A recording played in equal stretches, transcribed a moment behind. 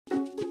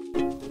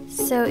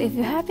So if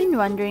you have been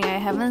wondering, I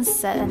haven't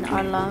set an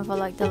alarm for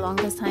like the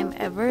longest time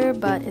ever,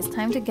 but it's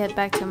time to get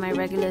back to my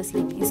regular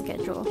sleeping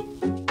schedule.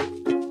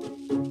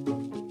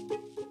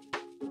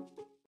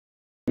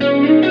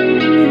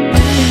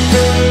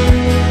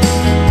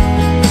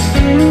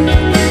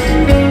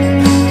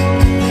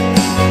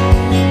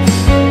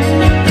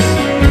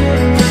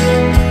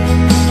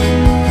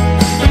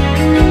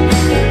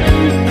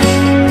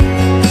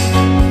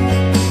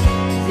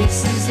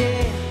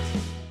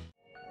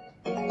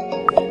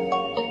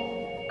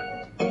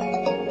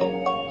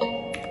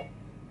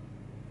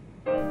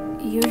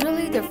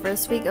 Usually the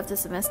first week of the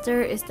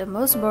semester is the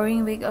most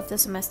boring week of the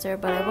semester,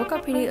 but I woke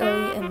up pretty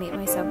early and made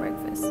myself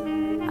breakfast.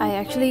 I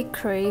actually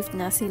craved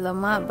nasi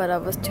lemak, but I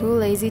was too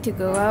lazy to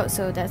go out,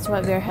 so that's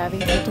what we're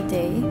having for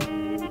today.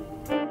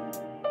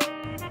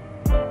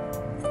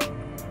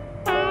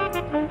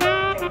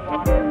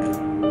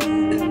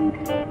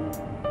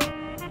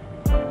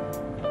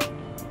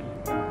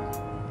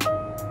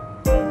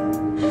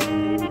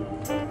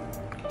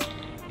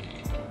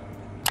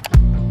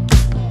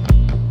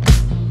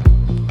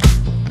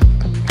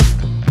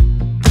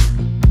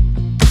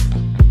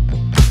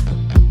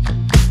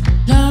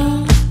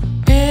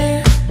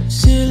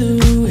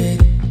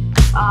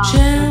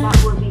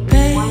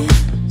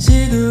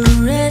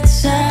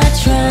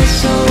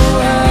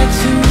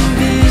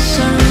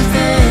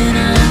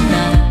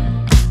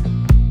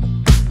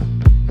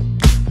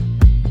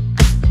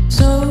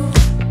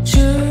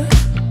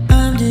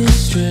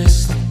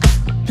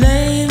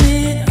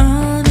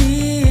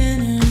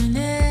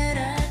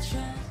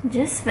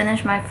 Just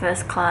finished my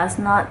first class,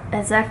 not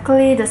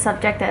exactly the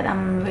subject that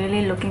I'm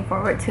really looking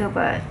forward to,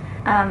 but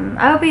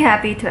I'll be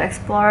happy to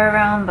explore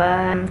around.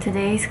 But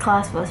today's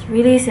class was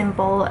really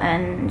simple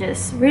and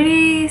just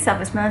really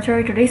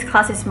self-explanatory. Today's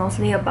class is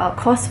mostly about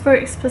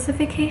coursework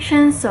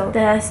specifications, so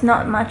there's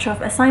not much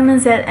of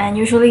assignments yet, and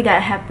usually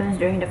that happens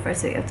during the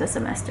first week of the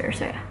semester,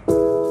 so yeah.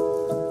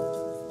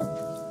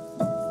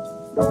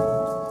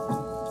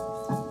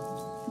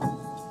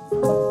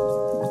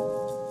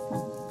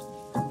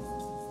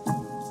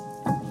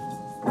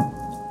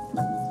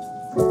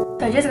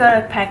 I just got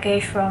a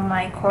package from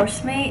my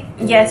coursemate.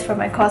 Yes, from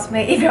my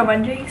coursemate, if you're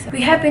wondering. So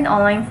we have been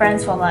online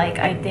friends for like,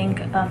 I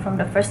think from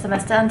the first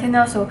semester until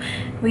now, so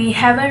we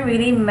haven't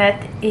really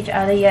met each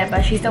other yet,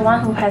 but she's the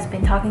one who has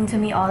been talking to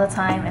me all the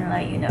time and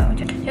like, you know,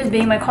 just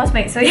being my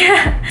coursemate, so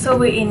yeah. So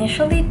we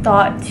initially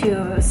thought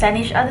to send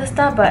each other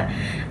stuff, but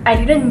I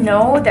didn't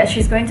know that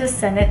she's going to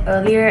send it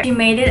earlier. She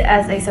made it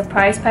as a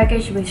surprise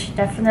package, which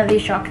definitely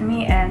shocked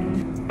me,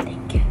 and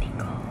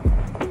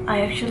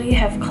I actually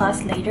have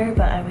class later,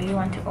 but I really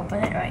want to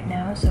open it right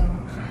now, so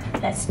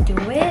let's do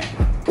it.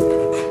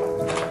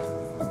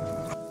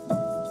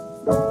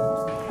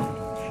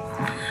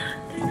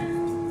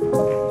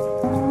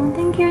 Oh,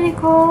 thank you,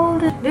 Nicole.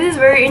 This is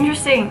very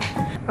interesting.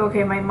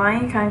 Okay, my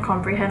mind can't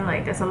comprehend,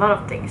 like there's a lot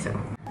of things, so.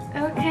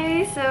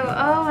 Okay, so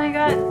oh my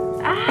god.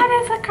 Ah,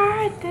 there's a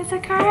card. There's a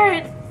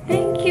card.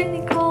 Thank you,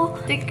 Nicole.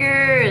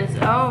 Stickers.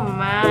 Oh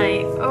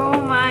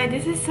my,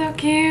 this is so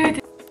cute.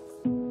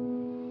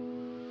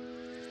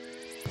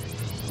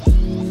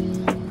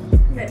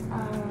 I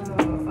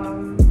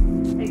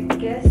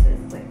guess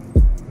it's like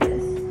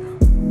this.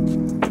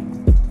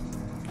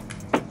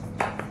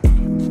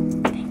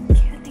 Thank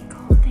you,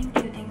 Nicole.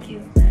 Thank you.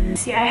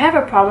 See, I have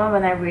a problem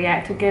when I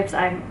react to gifts.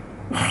 I'm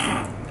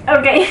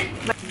okay.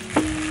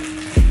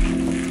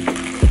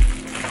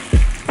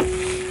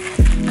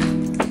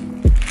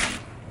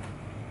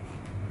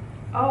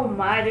 Oh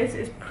my, this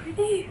is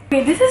pretty.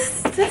 Wait, this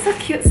is a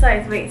cute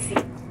size. Wait, see.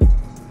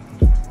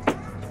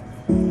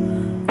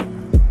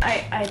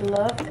 I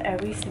loved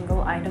every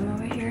single item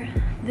over here.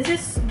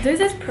 This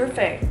is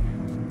perfect.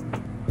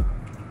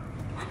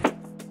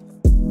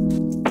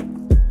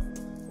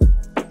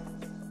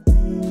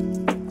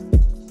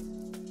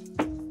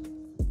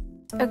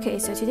 Okay,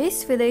 so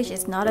today's footage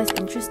is not as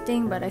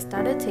interesting, but I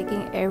started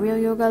taking aerial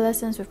yoga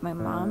lessons with my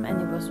mom,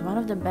 and it was one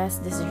of the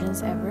best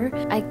decisions ever.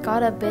 I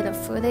got a bit of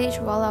footage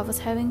while I was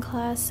having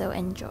class, so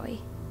enjoy.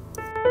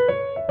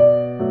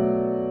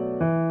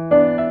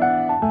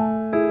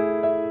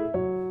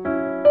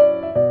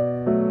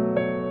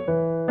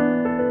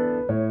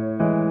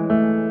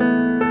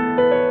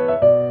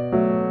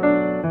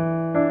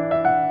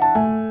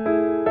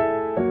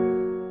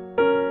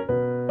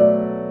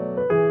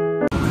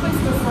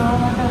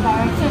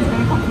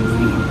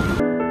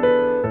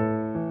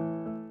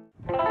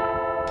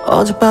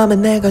 어젯밤에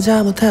내가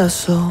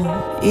잘못했어.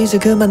 이제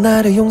그만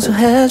나를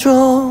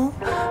용서해줘.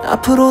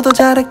 앞으로 더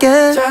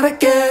잘할게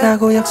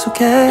라고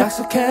약속해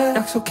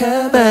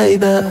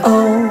baby.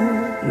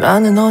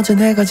 나는 어제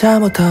내가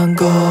잘못한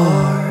걸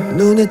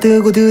눈을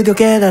뜨고 드디어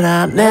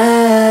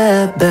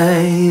깨달았네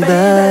baby.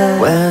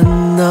 왜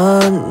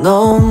넌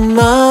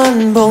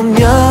너만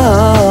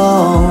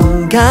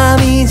보면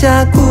감이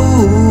자꾸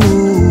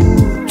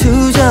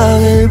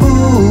투정을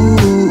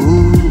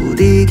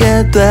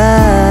부리게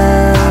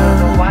돼.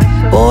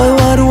 Boy,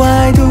 what do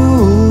I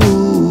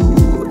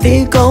do?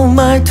 이거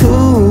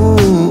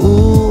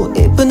말투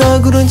이쁜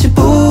얼굴은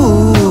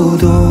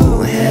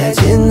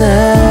찌뿌둥해지네.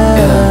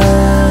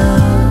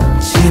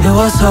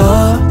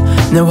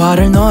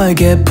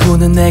 어깨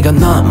푸는 내가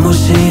너무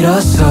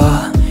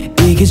싫었어.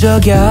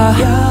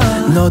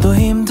 이기적이야. 너도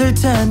힘들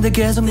텐데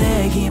계속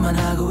내기만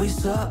하고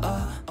있어.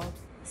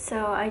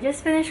 So I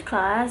just finished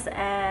class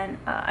and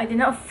I did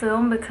not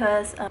film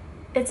because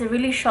it's a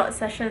really short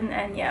session,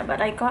 and yeah,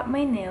 but I got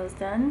my nails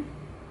done.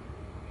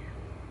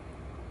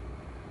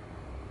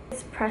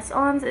 It's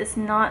press-ons. It's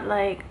not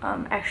like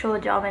actual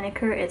gel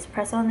manicure, it's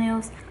press-on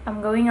nails.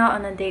 I'm going out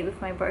on a date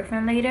with my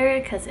boyfriend later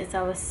because it's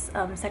our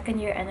second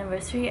year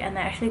anniversary, and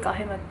I actually got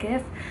him a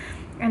gift.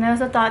 And I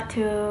also thought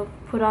to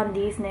put on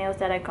these nails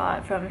that I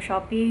got from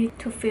Shopee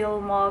to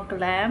feel more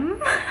glam,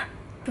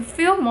 to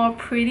feel more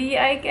pretty,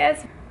 I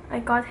guess. I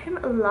got him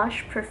a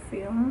Lush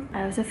perfume.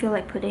 I also feel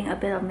like putting a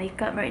bit of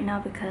makeup right now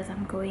because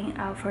I'm going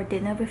out for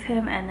dinner with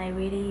him and I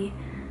really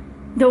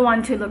don't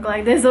want to look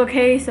like this,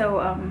 okay? So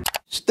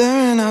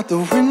staring out the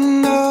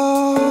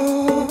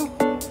window,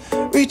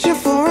 reaching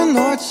for a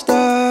North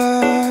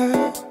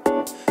Star,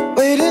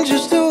 waiting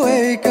just to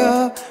wake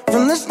up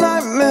from this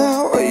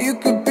nightmare where you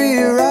could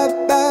be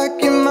right back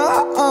in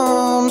my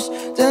arms,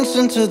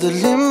 dancing to the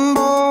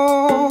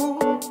limbo,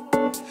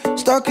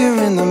 stuck here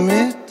in the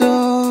middle.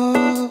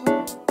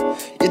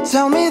 You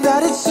tell me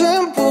that it's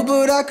simple,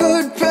 but I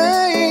could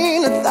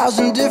paint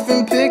 1,000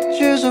 different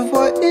pictures of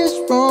what is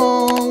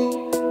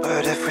wrong.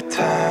 But if we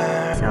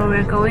turn, so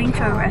we're going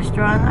to a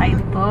restaurant I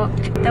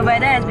booked. The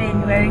weather has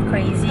been very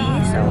crazy,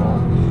 so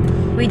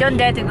we don't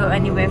dare to go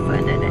anywhere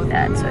further than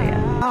that, so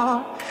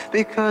yeah.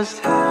 because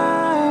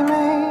time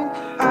ain't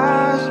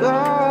ours,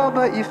 oh,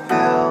 but you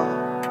fill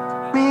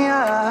me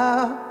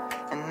up,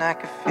 and I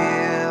can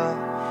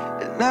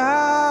feel it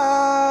now.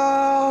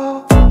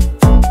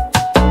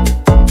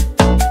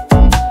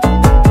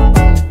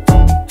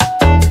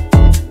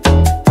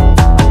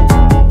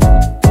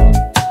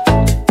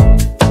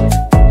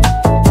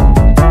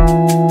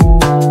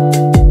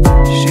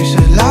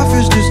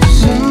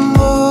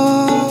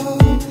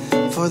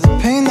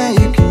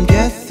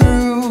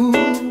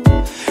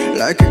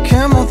 Like a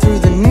camel through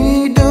the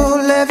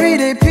needle,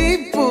 everyday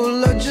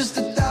people are just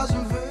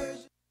 1,000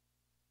 versions.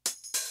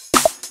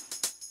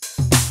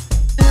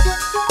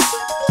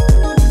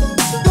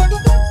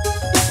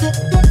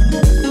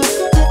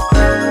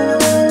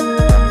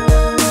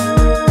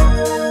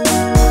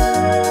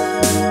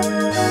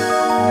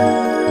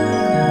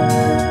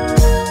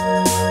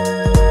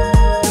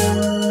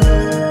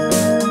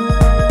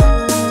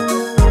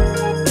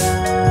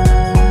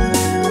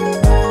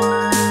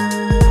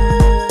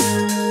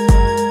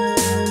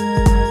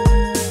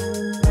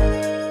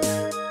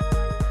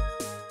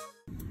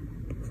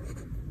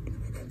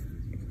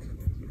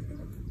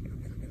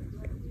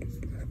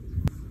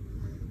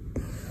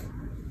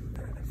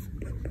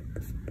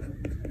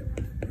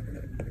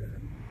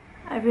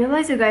 I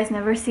realized you guys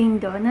never seen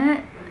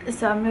Donut,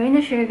 so I'm going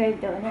to show you guys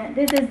Donut.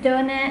 This is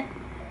Donut.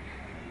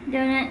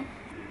 Donut.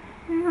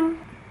 Hello.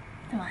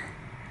 Come on.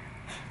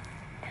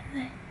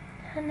 Donut.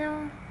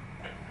 Hello.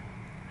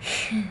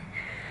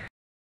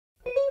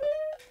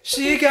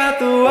 She got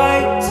the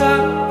white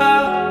top,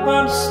 I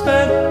want to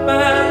spend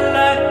my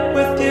life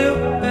with you,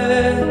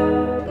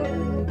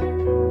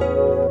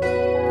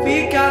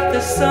 we got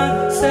the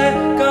sunset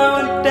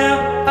going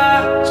down,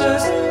 I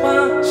just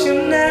want you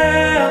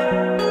now.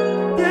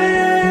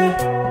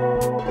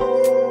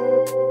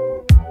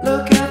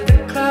 Look at the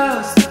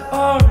clouds, the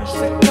orange,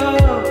 the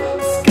gold,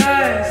 the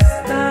sky is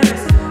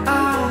nice. I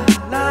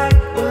like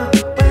the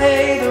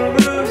way the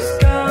roof's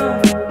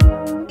gone,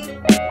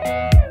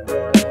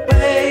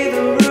 way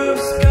the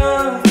roof's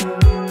gone.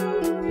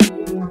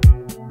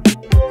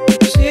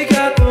 She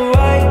got the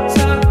white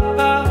top,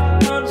 I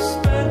want to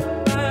spend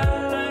my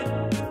life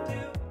with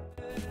you.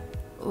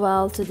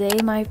 Well, today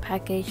my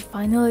package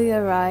finally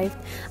arrived.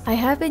 I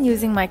have been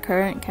using my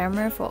current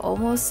camera for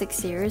almost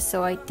 6 years,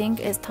 so I think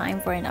it's time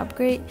for an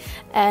upgrade.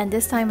 And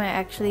this time I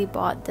actually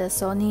bought the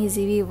Sony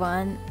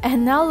ZV-1.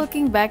 And now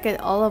looking back at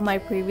all of my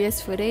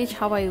previous footage,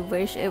 how I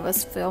wish it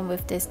was filmed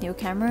with this new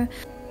camera.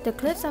 The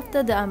clips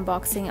after the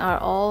unboxing are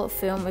all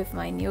filmed with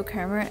my new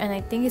camera, and I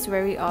think it's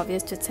very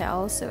obvious to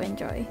tell, so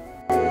enjoy.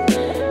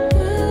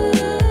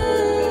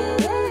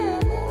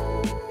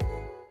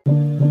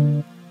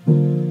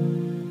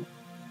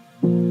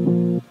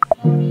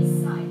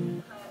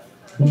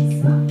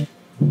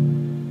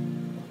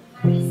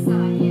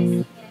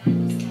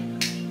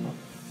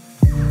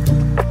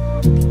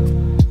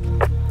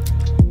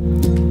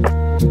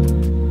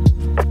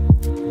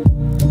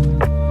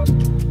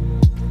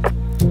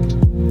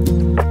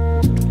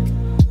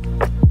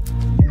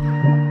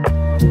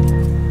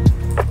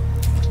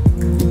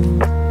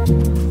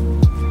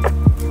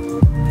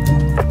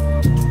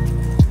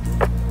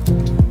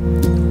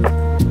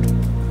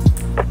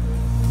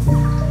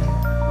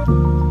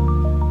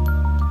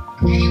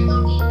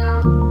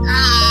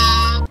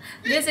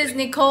 This is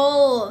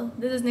Nicole.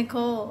 This is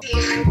Nicole.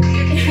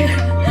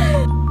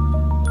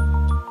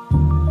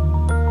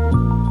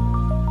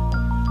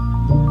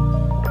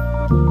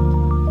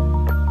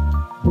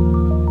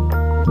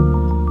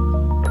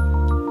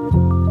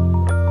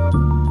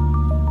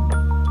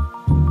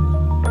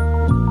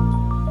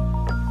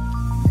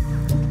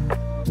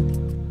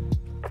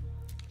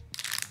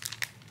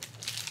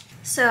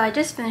 So I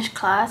just finished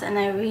class and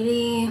I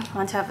really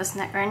want to have a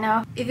snack right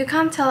now. If you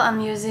can't tell,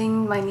 I'm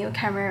using my new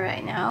camera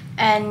right now,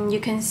 and you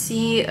can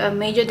see a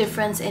major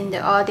difference in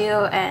the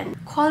audio and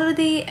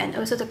quality and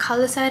also the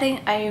color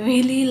setting. I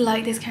really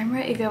like this camera.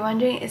 If you're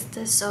wondering, it's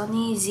the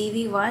Sony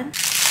ZV-1.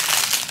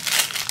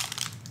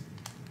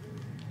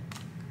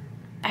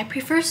 I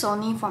prefer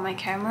Sony for my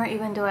camera,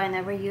 even though I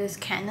never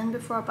used Canon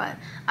before, but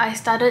I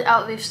started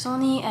out with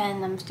Sony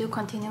and I'm still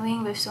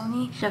continuing with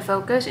Sony. The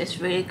focus is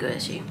really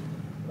good, see.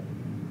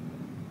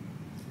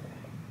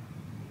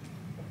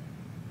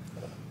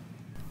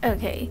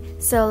 Okay,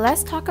 so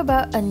let's talk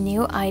about a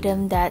new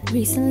item that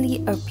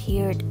recently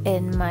appeared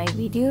in my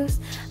videos.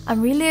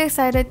 I'm really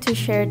excited to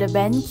share the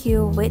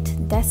BenQ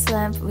with desk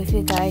lamp with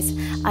you guys.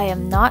 I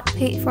am not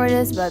paid for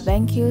this, but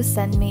BenQ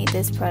sent me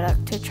this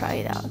product to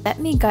try it out. Let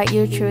me guide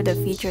you through the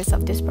features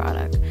of this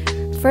product.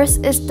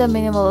 First is the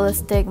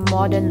minimalistic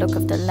modern look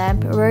of the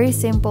lamp, very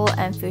simple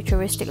and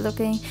futuristic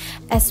looking.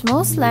 As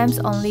most lamps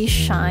only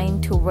shine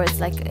towards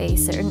like a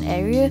certain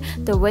area,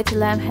 the WIT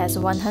lamp has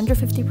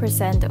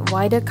 150%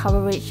 wider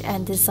coverage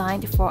and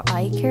designed for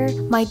eye care.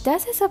 My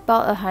desk is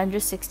about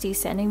 160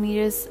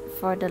 centimeters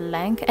for the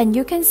length, and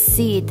you can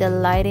see the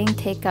lighting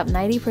take up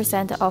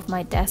 90% of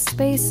my desk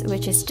space,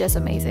 which is just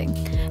amazing.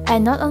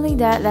 And not only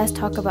that, let's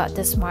talk about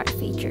the smart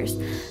features.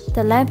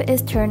 The lamp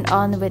is turned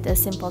on with a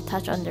simple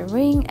touch on the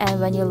ring, and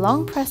when you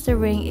long press the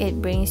ring, it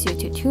brings you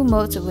to two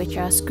modes, which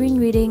are screen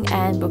reading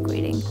and book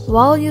reading.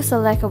 While you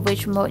select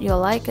which mode you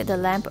like, the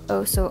lamp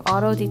also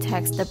auto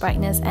detects the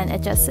brightness and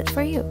adjusts it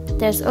for you.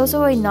 There's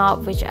also a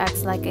knob which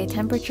acts like a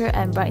temperature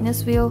and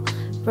brightness wheel.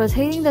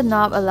 Rotating the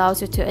knob allows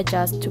you to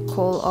adjust to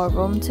cool or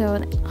room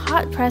tone.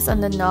 Hard press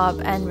on the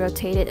knob and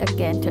rotate it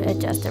again to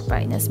adjust the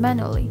brightness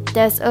manually.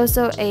 There's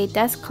also a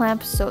desk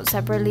clamp sold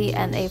separately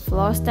and a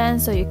floor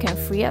stand, so you can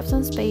free up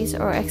some space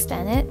or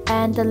extend it.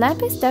 And the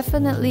lamp is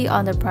definitely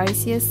on the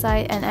priciest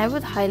side, and I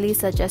would highly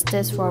suggest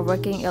this for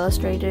working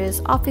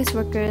illustrators, office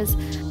workers,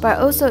 but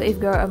also if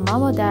you're a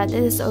mom or dad,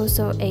 it is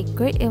also a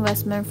great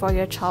investment for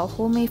your child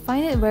who may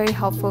find it very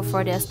helpful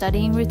for their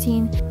studying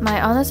routine.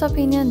 My honest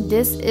opinion,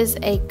 this is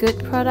a good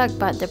product,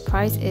 but the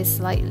price is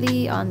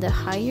slightly on the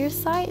higher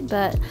side,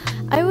 but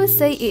I would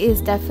say it is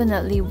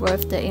definitely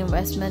worth the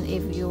investment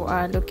if you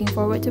are looking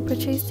forward to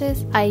purchase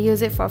this. I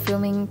use it for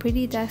filming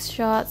pretty desk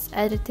shots,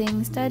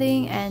 editing,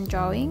 studying, and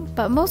drawing.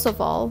 But most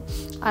of all,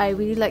 I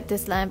really like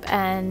this lamp,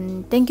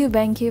 and thank you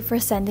BenQ for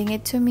sending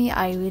it to me.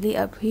 I really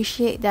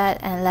appreciate that,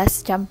 and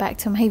let's jump back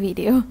to my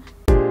video.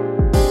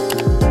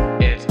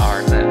 It's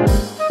our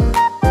set.